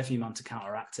the perfume on to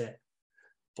counteract it.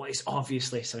 But it's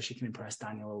obviously so she can impress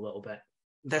Daniel a little bit.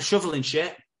 They're shoveling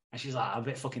shit, and she's like, I'm a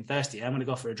bit fucking thirsty. I'm going to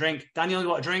go for a drink. Daniel, you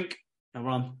want a drink? No,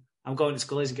 Ron, I'm going to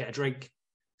Scully's and get a drink.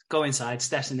 Go inside.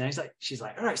 Steph's in there. She's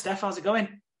like, all right, Steph, how's it going?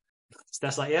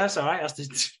 Steph's like, yeah, it's all right.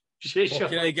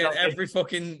 Fucking hell, you get every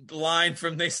fucking line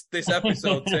from this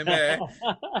episode, Tim.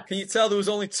 Can you tell there was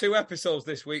only 2 episodes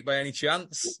this week by any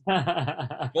chance?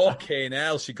 Fucking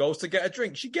hell, she goes to get a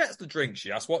drink. She gets the drink.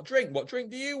 She asks, what drink? What drink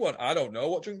do you want? I don't know.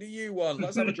 What drink do you want?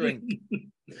 Let's have a drink.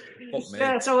 Fuck me.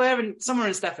 Yeah, so we're having Summer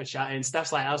and Steph are chatting.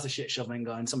 Steph's like, how's the shit shoveling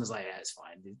going? Summer's like, yeah, it's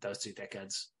fine. Those 2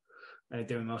 dickheads are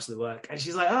doing most of the work. And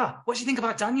she's like, what do you think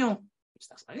about Daniel?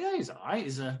 Steph's like, yeah, he's all right.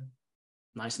 He's a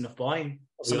nice enough boy.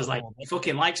 Summer's like, he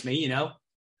fucking likes me, you know?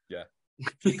 Yeah.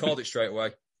 He called it straight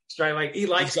away. Straight away. He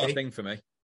likes me. He's got a thing for me.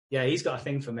 Yeah, he's got a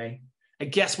thing for me.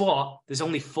 And guess what? There's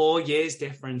only 4 years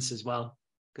difference as well.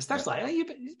 Because Steph's like, hey,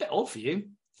 he's a bit old for you.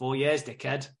 4 years,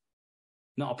 dickhead.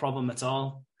 Not a problem at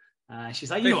all. She's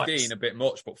like, 15, you know what? a bit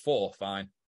much, but 4, fine.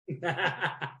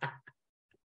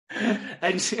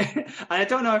 And I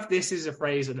don't know if this is a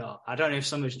phrase or not. I don't know if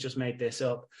someone's just made this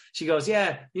up. She goes,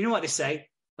 yeah, you know what they say?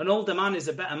 An older man is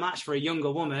a better match for a younger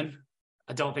woman.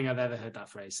 I don't think I've ever heard that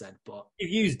phrase said, but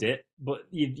you've used it, but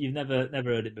you've never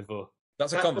heard it before.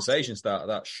 That's a conversation starter,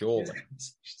 that, surely.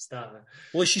 Starter.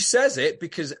 Well, she says it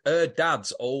because her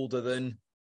dad's older than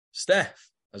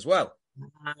Steph as well.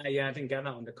 Yeah, I didn't get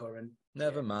that undercurrent.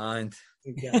 Never mind.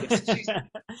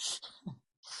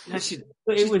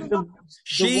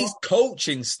 She's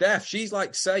coaching Steph. She's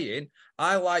like saying,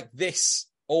 I like this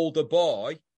older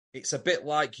boy. It's a bit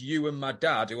like you and my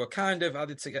dad, who are kind of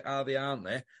added together, aren't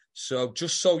they? So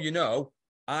just so you know,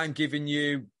 I'm giving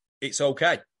you, it's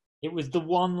okay. It was the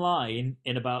one line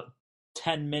in about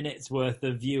 10 minutes worth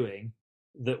of viewing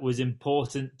that was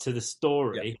important to the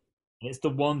story. Yeah. It's the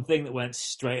one thing that went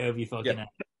straight over your fucking head.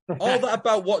 All that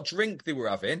about what drink they were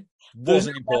having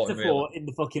wasn't important. Really. In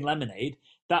the fucking lemonade,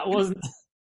 that wasn't.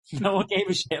 No one gave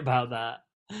a shit about that.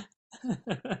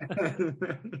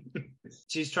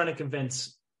 She's trying to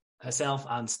convince herself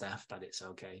and Steph that it's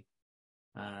okay.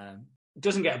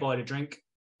 Doesn't get a boy to drink.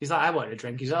 He's like, I wanted a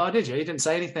drink. He's like, oh, did you? You didn't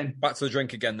say anything. Back to the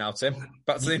drink again now, Tim.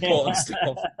 Back to the important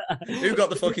stuff. Who got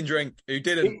the fucking drink? Who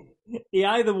didn't? He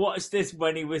either watched this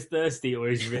when he was thirsty or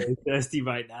he's really thirsty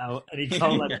right now, and he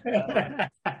can't let it go.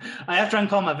 I have to try and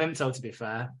call my Vimto, to be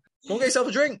fair. Go and get yourself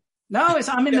a drink. No,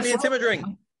 I'm in Get me and Tim a drink.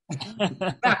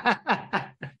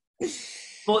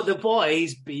 But the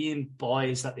boys, being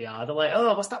boys that they are, they're like,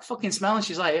 oh, what's that fucking smell? And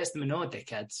she's like, it's the Manure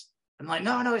dickheads. I'm like,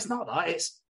 no, it's not that.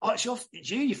 It's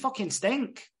you. You fucking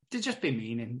stink. They're just being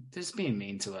mean. Just being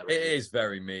mean to her. Really. It is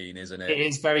very mean, isn't it? It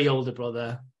is very older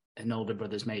brother and older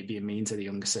brother's mate being mean to the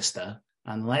younger sister.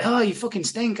 And like, oh, you fucking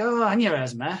stink. Oh, and your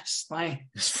hair's a mess. Like,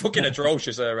 it's fucking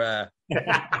atrocious, her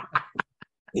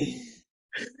hair.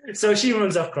 So she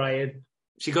runs off crying.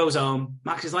 She goes home.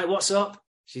 Max is like, what's up?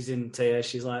 She's in tears.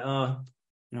 She's like, oh,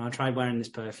 I tried wearing this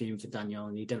perfume for Daniel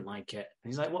and he didn't like it.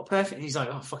 And he's like, what perfume? And he's like,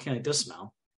 oh, fucking hell, it does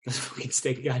smell. It does fucking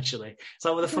stink, actually. It's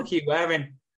like, what the fuck are you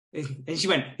wearing? And she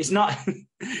went, it's not.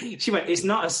 She went, it's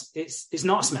not a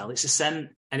smell. It's a scent.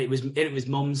 And it was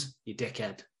Mum's, you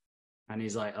dickhead. And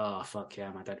he's like, oh fuck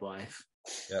yeah, my dead wife.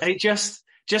 Yep. And it just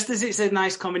as it's a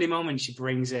nice comedy moment, she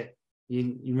brings it.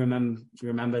 You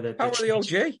remember the power of the OG.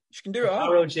 She can do it all.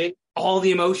 Power OG. All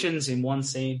the emotions in one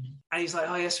scene. And he's like,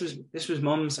 oh, this was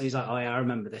Mum's. And he's like, oh yeah, I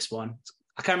remember this one.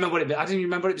 I can't remember I didn't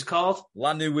remember what it was called.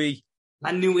 La Nuit.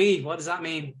 La Nuit. What does that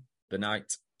mean? The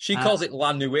night. She calls it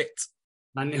La Nuit.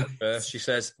 La Nuit. First, she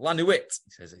says La Nuit.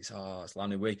 He says it's La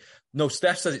Nuit. No,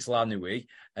 Steph says it's La Nuit,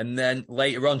 and then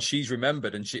later on she's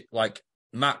remembered, and she like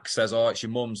Max says, "Oh, it's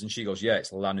your mum's," and she goes, "Yeah,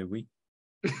 it's La Nuit."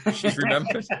 She's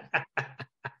remembered.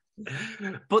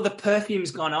 But the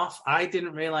perfume's gone off. I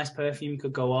didn't realize perfume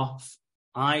could go off.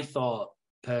 I thought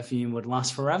perfume would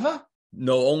last forever.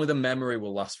 No, only the memory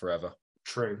will last forever.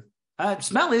 True.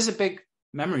 Smell is a big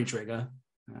memory trigger,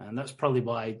 and that's probably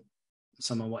why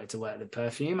someone wanted to wear the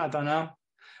perfume. I don't know.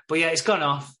 But yeah, it's gone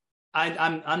off.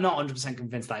 I'm not 100%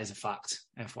 convinced that is a fact.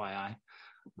 FYI,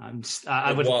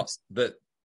 I would what that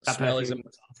smell isn't.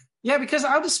 Yeah, because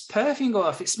how does perfume go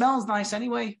off? It smells nice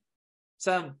anyway.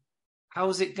 So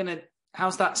how's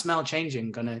that smell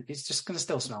changing? It's just gonna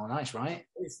still smell nice, right?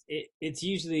 It's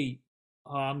usually.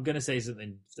 Oh, I'm gonna say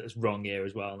something that's wrong here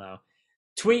as well. Now,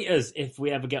 tweet us if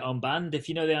we ever get unbanned. If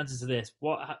you know the answer to this,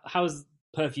 how's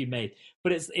perfume made?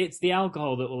 But it's the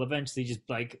alcohol that will eventually just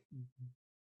like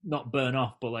not burn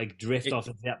off, but like drift off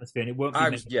into the atmosphere, and it won't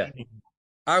be.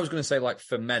 I was going to say like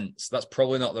ferments. That's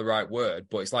probably not the right word,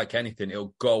 but it's like anything;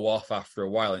 it'll go off after a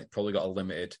while, and it's probably got a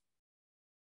limited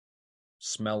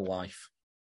smell life.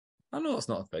 I know that's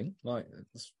not a thing. Like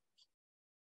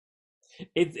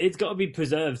it's got to be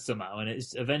preserved somehow, and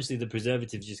it's eventually the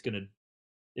preservative's just going to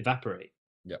evaporate.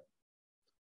 Yeah.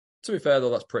 To be fair, though,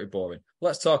 that's pretty boring.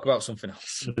 Let's talk about something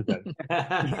else.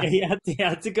 he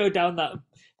had to go down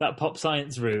that pop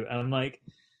science route, and I'm like,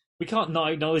 We can't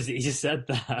not acknowledge that he just said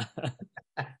that.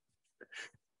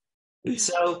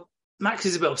 So Max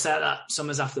is a bit upset that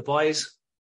Summer's after boys.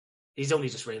 He's only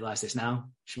just realised this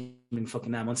now. She's been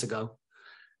fucking there months ago.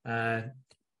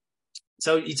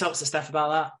 So he talks to Steph about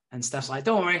that, and Steph's like,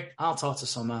 don't worry, I'll talk to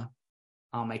Summer.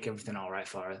 I'll make everything all right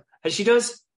for her. And she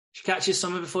does. She catches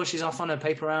Summer before she's off on her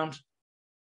paper round.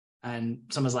 And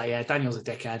Summer's like, yeah, Daniel's a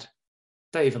dickhead.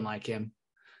 Don't even like him.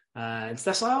 And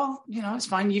Steph's like, oh, it's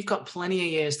fine. You've got plenty of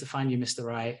years to find your Mr.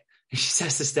 Right. And she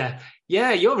says to Steph,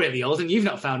 yeah, you're really old and you've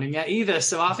not found him yet either.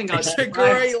 So I think It's a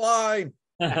great line.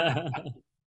 And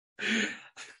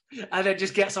then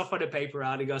just gets off on a paper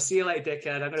round and goes, see you later,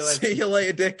 dickhead. I'm gonna see you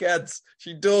later, dickheads.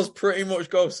 She does pretty much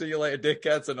go, see you later,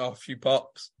 dickheads, and off she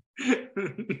pops.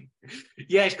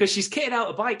 Yeah, because she's kitted out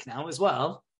a bike now as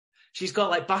well. She's got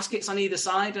like baskets on either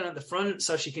side and at the front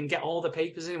so she can get all the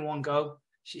papers in one go.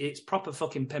 It's proper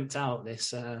fucking pimped out,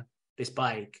 this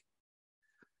bike.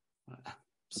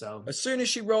 So as soon as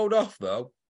she rolled off,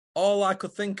 though, all I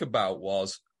could think about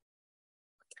was,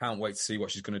 I can't wait to see what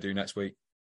she's going to do next week.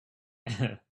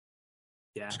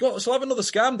 Yeah, she'll have another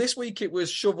scam. This week it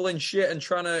was shoveling shit and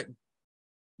trying to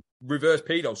reverse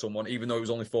pedo someone, even though it was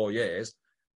only 4 years.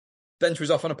 Then she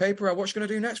was off on a paper round. What's she going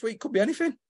to do next week? Could be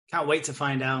anything. Can't wait to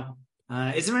find out.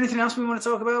 Is there anything else we want to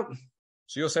talk about?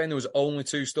 So you're saying there was only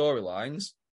 2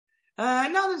 storylines?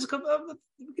 No, there's a couple.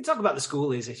 We can talk about the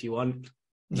schoolies if you want.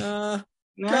 Nah.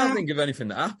 Can't think of anything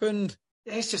that happened.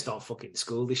 It's just all fucking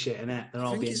schooly shit, isn't it? They're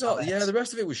all being the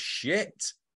rest of it was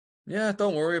shit. Yeah,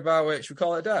 don't worry about it. Should we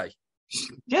call it a day?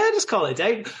 Yeah, just call it a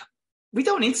day. We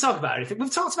don't need to talk about anything.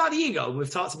 We've talked about the ego. We've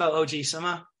talked about OG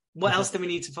Summer. What else do we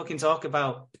need to fucking talk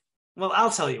about? Well, I'll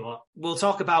tell you what. We'll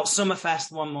talk about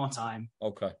Summerfest one more time.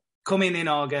 Okay. Coming in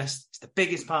August. It's the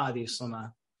biggest part of the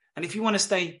summer. And if you want to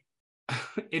stay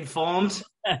informed...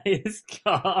 It's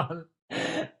gone.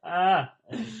 If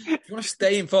you want to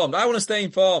stay informed, I want to stay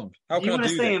informed. How can I do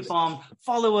this? You want to stay informed,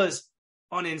 follow us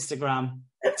on Instagram,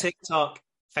 TikTok,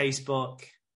 Facebook,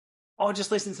 or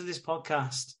just listen to this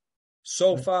podcast.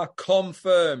 So far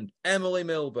confirmed, Emily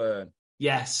Milburn.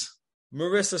 Yes.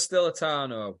 Marissa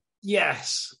Stilatano.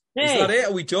 Yes. Hey. Is that it?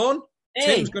 Are we done?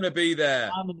 Hey. Tim's going to be there.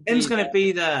 Tim's going to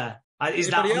be there.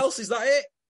 Anybody else? Is that it?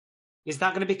 Is that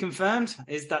going to be confirmed?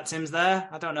 Is that Tim's there?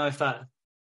 I don't know if that...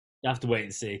 You have to wait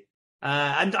and see.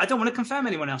 And I don't want to confirm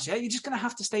anyone else yet. You're just going to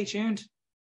have to stay tuned.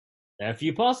 There are a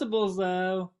few possibles,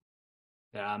 though.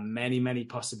 There are many, many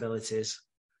possibilities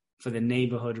for the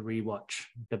neighborhood rewatch.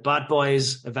 The Bad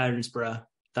Boys of Erinsborough.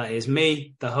 That is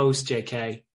me, the host,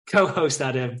 JK, co-host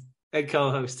Adam, and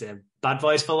co-host Tim. Bad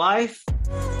Boys for life.